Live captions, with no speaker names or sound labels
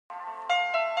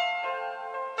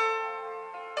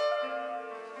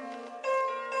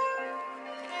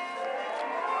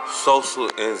Social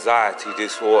anxiety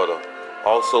disorder,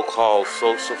 also called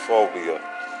social phobia.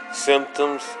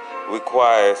 Symptoms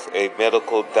requires a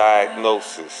medical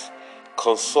diagnosis.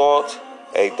 Consult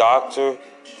a doctor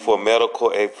for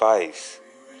medical advice.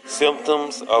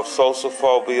 Symptoms of social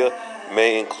phobia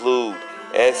may include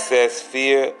excess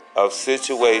fear of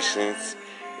situations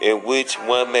in which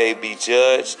one may be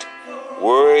judged,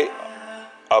 worry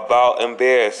about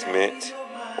embarrassment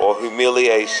or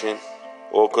humiliation,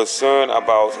 or concern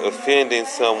about offending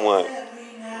someone.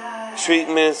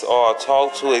 Treatments are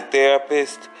talk to a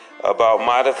therapist about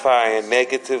modifying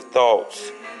negative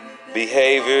thoughts,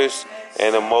 behaviors,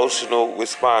 and emotional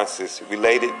responses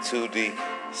related to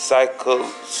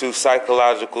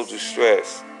psychological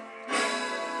distress.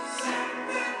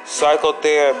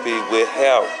 Psychotherapy will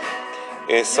help.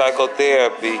 In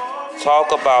psychotherapy,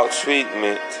 talk about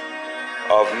treatment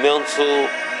of mental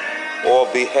or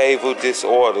behavioral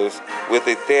disorders with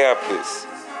a therapist.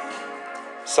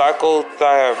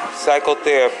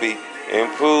 Psychotherapy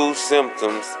improves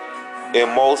symptoms in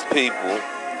most people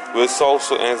with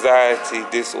social anxiety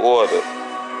disorder.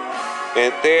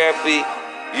 In therapy,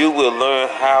 you will learn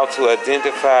how to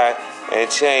identify and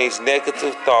change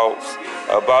negative thoughts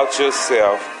about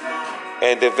yourself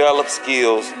and develop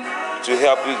skills to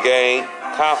help you gain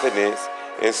confidence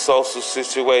in social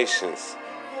situations.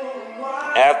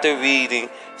 After reading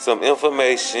some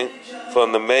information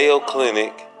from the Mayo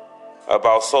Clinic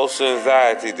about social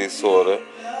anxiety disorder,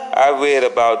 I read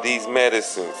about these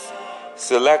medicines: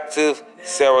 selective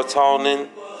serotonin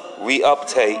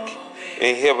reuptake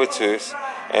inhibitors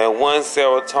and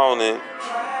 1-serotonin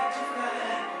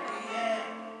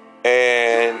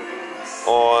and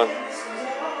on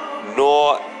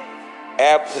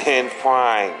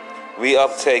norepinephrine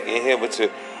reuptake inhibitor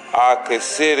are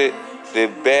considered the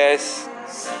best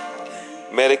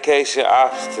medication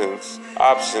options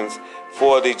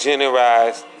for the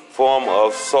generalized form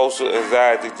of social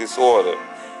anxiety disorder.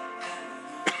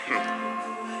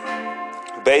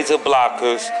 Beta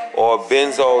blockers or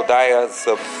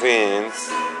benzodiazepines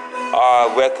are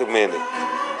recommended.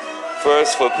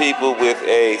 First, for people with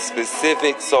a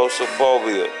specific social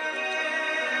phobia,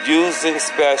 using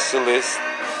specialists.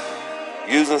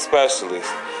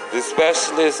 The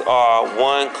specialists are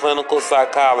one clinical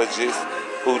psychologist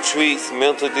who treats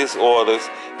mental disorders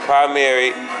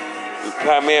primarily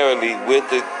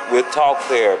with talk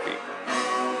therapy.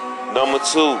 Number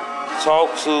 2,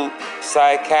 talk to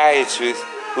psychiatrists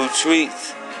who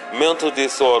treats mental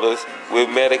disorders with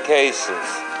medications.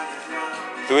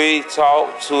 3,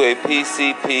 talk to a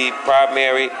PCP,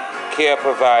 primary care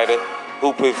provider,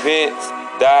 who prevents,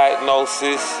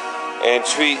 diagnoses, and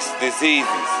treats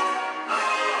diseases.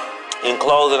 In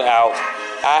closing out,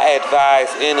 I advise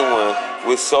anyone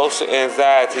with social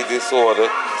anxiety disorder,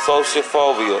 social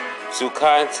phobia, to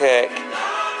contact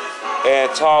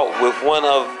and talk with one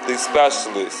of the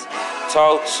specialists.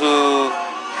 Talk to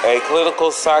a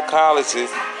clinical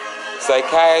psychologist,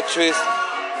 psychiatrist,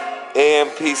 and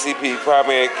PCP,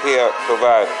 primary care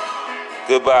provider.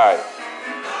 Goodbye.